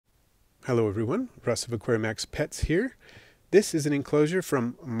Hello everyone, Russ of AquariumX Pets here. This is an enclosure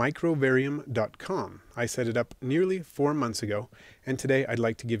from microvarium.com. I set it up nearly 4 months ago, and today I'd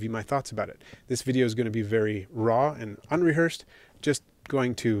like to give you my thoughts about it. This video is going to be very raw and unrehearsed, just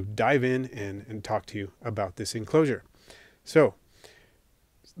going to dive in and talk to you about this enclosure. So,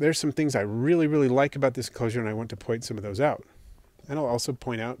 there's some things I really like about this enclosure, and I want to point some of those out. And I'll also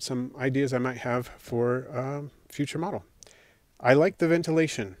point out some ideas I might have for a future model. I like the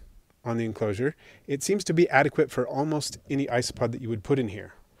ventilation on the enclosure. It seems to be adequate for almost any isopod that you would put in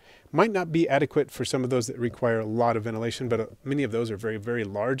here. Might not be adequate for some of those that require a lot of ventilation, but many of those are very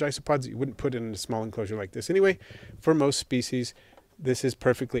large isopods that you wouldn't put in a small enclosure like this. Anyway, for most species, this is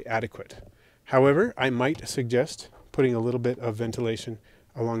perfectly adequate. However, I might suggest putting a little bit of ventilation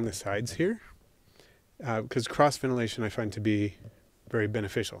along the sides here, because cross ventilation I find to be very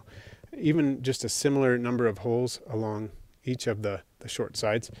beneficial. Even just a similar number of holes along each of the short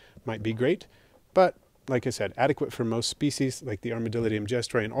sides might be great, but like I said, adequate for most species like the Armadillidium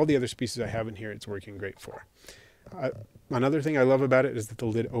gestroi and all the other species I have in here. It's working great for. Another thing I love about it is that the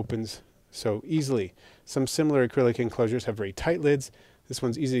lid opens so easily. Some similar acrylic enclosures have very tight lids. This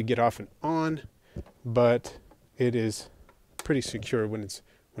one's easy to get off and on, but it is pretty secure when it's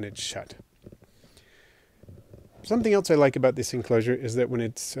shut. Something else I like about this enclosure is that when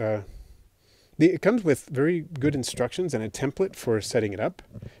it comes with very good instructions and a template for setting it up.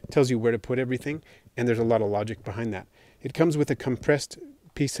 It tells you where to put everything, and there's a lot of logic behind that. It comes with a compressed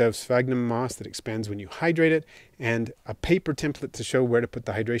piece of sphagnum moss that expands when you hydrate it, and a paper template to show where to put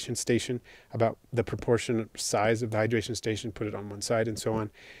the hydration station, about the proportionate size of the hydration station, put it on one side and so on.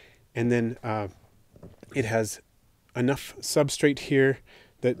 And then it has enough substrate here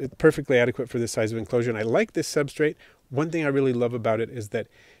that it's perfectly adequate for this size of enclosure. And I like this substrate. One thing I really love about it is that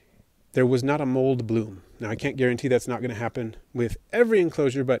there was not a mold bloom. Now, I can't guarantee that's not going to happen with every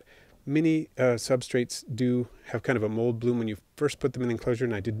enclosure, but many substrates do have kind of a mold bloom when you first put them in the enclosure,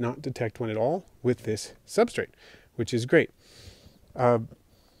 and I did not detect one at all with this substrate, which is great.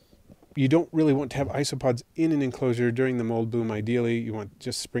 You don't really want to have isopods in an enclosure during the mold bloom. Ideally, you want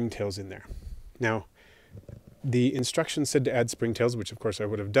just springtails in there. Now, the instructions said to add springtails, which of course I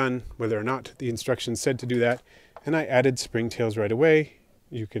would have done whether or not the instructions said to do that, and I added springtails right away.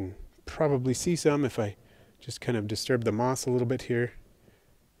 You can probably see some if I just kind of disturb the moss a little bit here.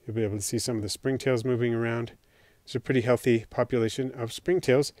 You'll be able to see some of the springtails moving around. There's a pretty healthy population of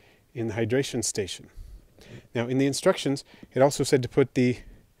springtails in the hydration station. Now, in the instructions, it also said to put the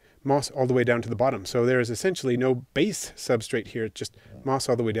moss all the way down to the bottom. So there is essentially no base substrate here, just moss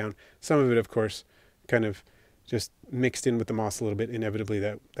all the way down. Some of it, of course, kind of just mixed in with the moss a little bit. Inevitably,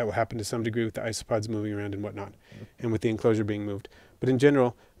 that will happen to some degree with the isopods moving around and whatnot, and with the enclosure being moved. But in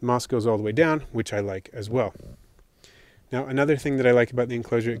general, moss goes all the way down, which I like as well. Now, another thing that I like about the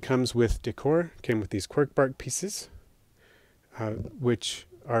enclosure, it comes with decor. It came with these cork bark pieces, which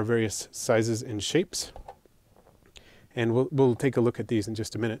are various sizes and shapes. And we'll take a look at these in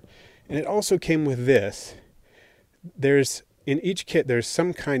just a minute. And it also came with this. In each kit, there's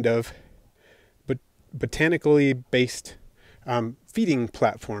some kind of botanically based feeding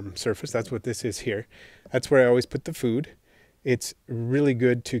platform surface. That's what this is here. That's where I always put the food. It's really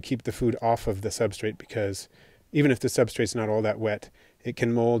good to keep the food off of the substrate, because even if the substrate's not all that wet, it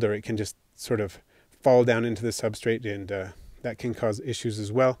can mold, or it can just sort of fall down into the substrate, and that can cause issues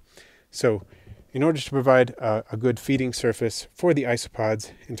as well. So in order to provide a good feeding surface for the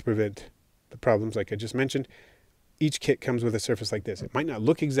isopods and to prevent the problems like I just mentioned, each kit comes with a surface like this. It might not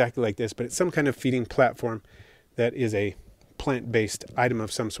look exactly like this, but it's some kind of feeding platform that is a plant-based item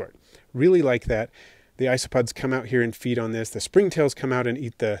of some sort. Really like that. The isopods come out here and feed on this. The springtails come out and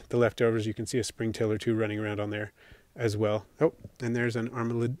eat the leftovers. You can see a springtail or two running around on there as well. Oh, and there's an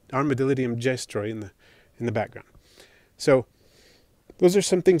Armadillidium gestroi in the background. So those are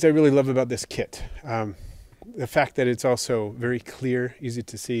some things I really love about this kit. The fact that it's also very clear, easy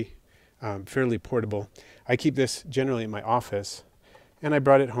to see, fairly portable. I keep this generally in my office, and I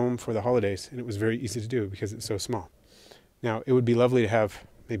brought it home for the holidays, and it was very easy to do because it's so small. Now, it would be lovely to have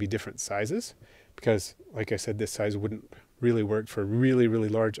maybe different sizes, because, like I said, this size wouldn't really work for really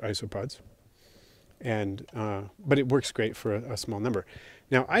large isopods. But it works great for a small number.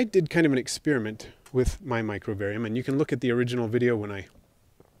 Now, I did kind of an experiment with my microvarium, and you can look at the original video when I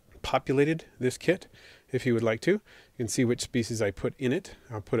populated this kit if you would like to. You can see which species I put in it.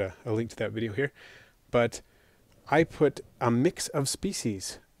 I'll put a link to that video here. But I put a mix of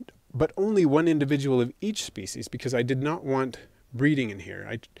species, but only one individual of each species, because I did not want breeding in here.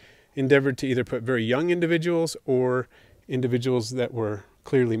 I endeavored to either put very young individuals or individuals that were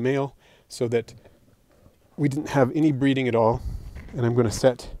clearly male, so that we didn't have any breeding at all. And I'm going to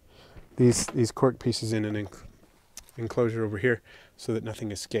set these cork pieces in an enclosure over here so that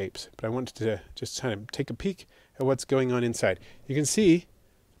nothing escapes. But I wanted to just kind of take a peek at what's going on inside. You can see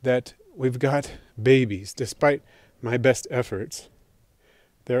that we've got babies. Despite my best efforts,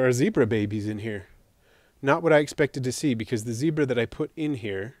 there are zebra babies in here. Not what I expected to see, because the zebra that I put in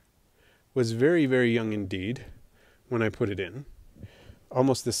here was very, very young indeed when I put it in.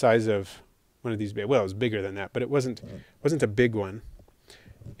 Almost the size of one of these babies. Well, it was bigger than that, but it wasn't a big one.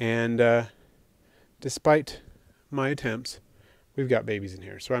 And despite my attempts, we've got babies in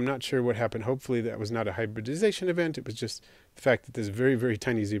here. So I'm not sure what happened. Hopefully that was not a hybridization event. It was just the fact that this very, very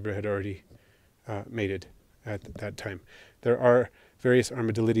tiny zebra had already mated at that time. There are various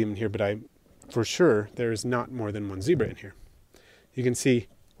Armadillidium in here, but for sure there is not more than one zebra in here. You can see,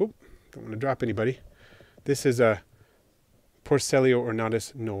 whoop, don't want to drop anybody. This is a Porcellio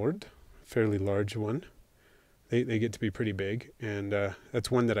ornatus nord, fairly large one. They get to be pretty big, and that's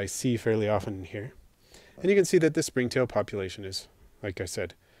one that I see fairly often in here. And you can see that the springtail population is, like I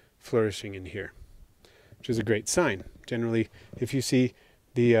said, flourishing in here, which is a great sign. Generally, if you see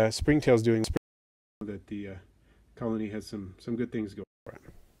the springtails doing that, the colony has some good things going for it.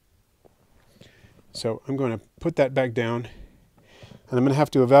 So I'm going to put that back down, and I'm going to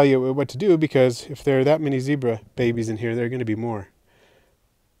have to evaluate what to do, because if there are that many zebra babies in here, there are going to be more.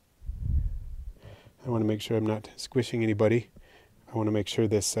 I want to make sure I'm not squishing anybody. I want to make sure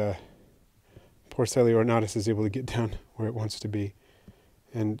this Porcellio ornatus is able to get down where it wants to be.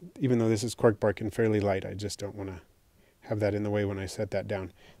 And even though this is cork bark and fairly light, I just don't want to have that in the way when I set that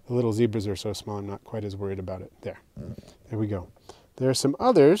down. The little zebras are so small, I'm not quite as worried about it. There we go. There are some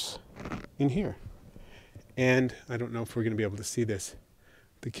others in here. And I don't know if we're going to be able to see this,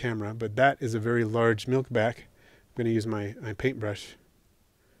 the camera, but that is a very large milkback. I'm going to use my paintbrush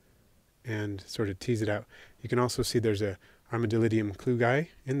and sort of tease it out. You can also see there's a Armadillidium klugi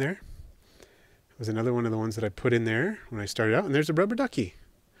in there. It was another one of the ones that I put in there when I started out. And there's a rubber ducky.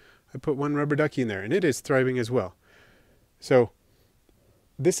 I put one rubber ducky in there, and it is thriving as well. So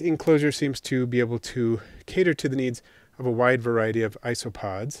this enclosure seems to be able to cater to the needs of a wide variety of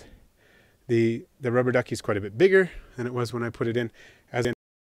isopods. The rubber ducky is quite a bit bigger than it was when I put it in, as in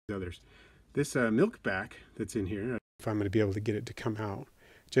others. This milkback that's in here, I don't know if I'm going to be able to get it to come out.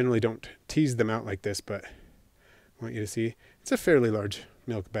 Generally don't tease them out like this, but I want you to see it's a fairly large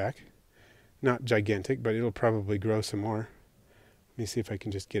milkback. Not gigantic, but it'll probably grow some more. Let me see if I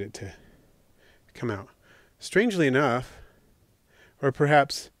can just get it to come out. Strangely enough, or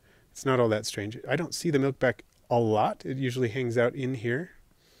perhaps it's not all that strange, I don't see the milkback a lot. It usually hangs out in here.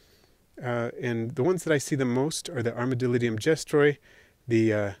 And the ones that I see the most are the Armadillidium gestroi,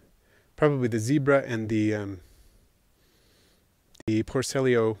 probably the zebra, and the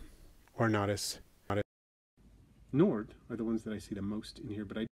Porcellio ornatus nord are the ones that I see the most in here,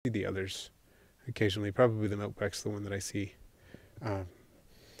 but I see the others occasionally. Probably the milkback's the one that I see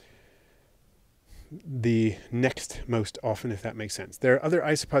the next most often, if that makes sense. There are other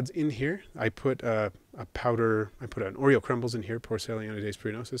isopods in here. I put an Oreo crumbles in here, Porcellionides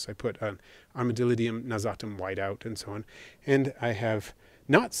pruinosus. I put an Armadillidium nasatum whiteout, and so on. And I have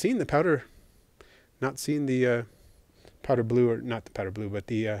not seen the powder blue, or not the powder blue, but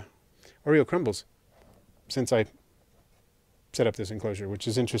the Oreo crumbles since I set up this enclosure, which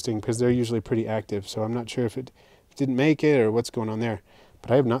is interesting because they're usually pretty active. So I'm not sure if it didn't make it or what's going on there,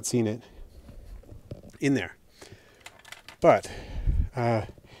 but I have not seen it in there. But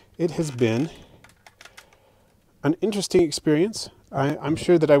it has been an interesting experience. I'm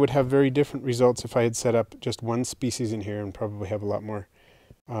sure that I would have very different results if I had set up just one species in here, and probably have a lot more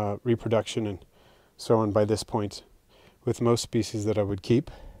reproduction and so on by this point with most species that I would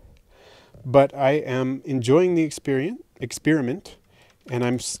keep. But I am enjoying the experiment, and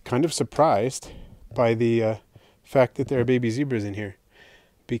I'm kind of surprised by the fact that there are baby zebras in here.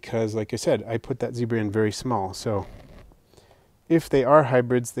 Because, like I said, I put that zebra in very small. So if they are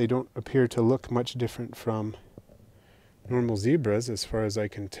hybrids, they don't appear to look much different from normal zebras, as far as I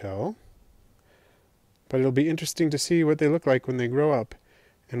can tell. But it'll be interesting to see what they look like when they grow up,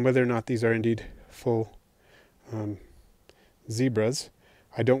 and whether or not these are indeed full zebras.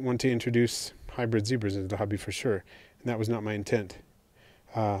 I don't want to introduce hybrid zebras into the hobby for sure, and that was not my intent.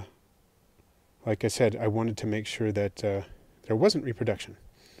 Like I said, I wanted to make sure that there wasn't reproduction.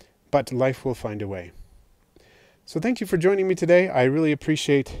 But life will find a way. So thank you for joining me today. I really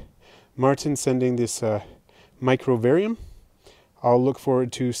appreciate Martin sending this microvarium. I'll look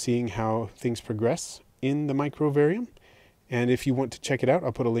forward to seeing how things progress in the microvarium. And if you want to check it out,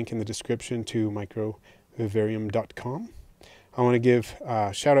 I'll put a link in the description to microvarium.com. I want to give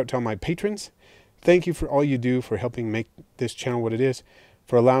a shout out to all my patrons. Thank you for all you do for helping make this channel what it is.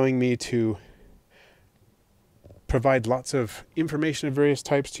 for allowing me to provide lots of information of various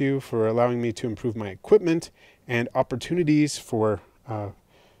types to you, for allowing me to improve my equipment and opportunities for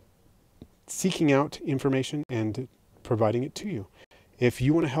seeking out information and providing it to you. If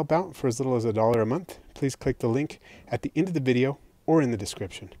you want to help out for as little as $1 a month, please click the link at the end of the video or in the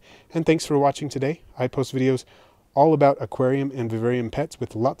description. And thanks for watching today. I post videos all about aquarium and vivarium pets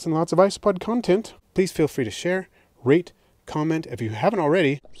with lots and lots of Isopod content. Please feel free to share, rate, comment if you haven't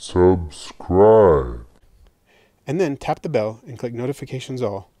already, subscribe, and then tap the bell and click notifications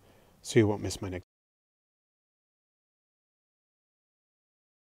all so you won't miss my next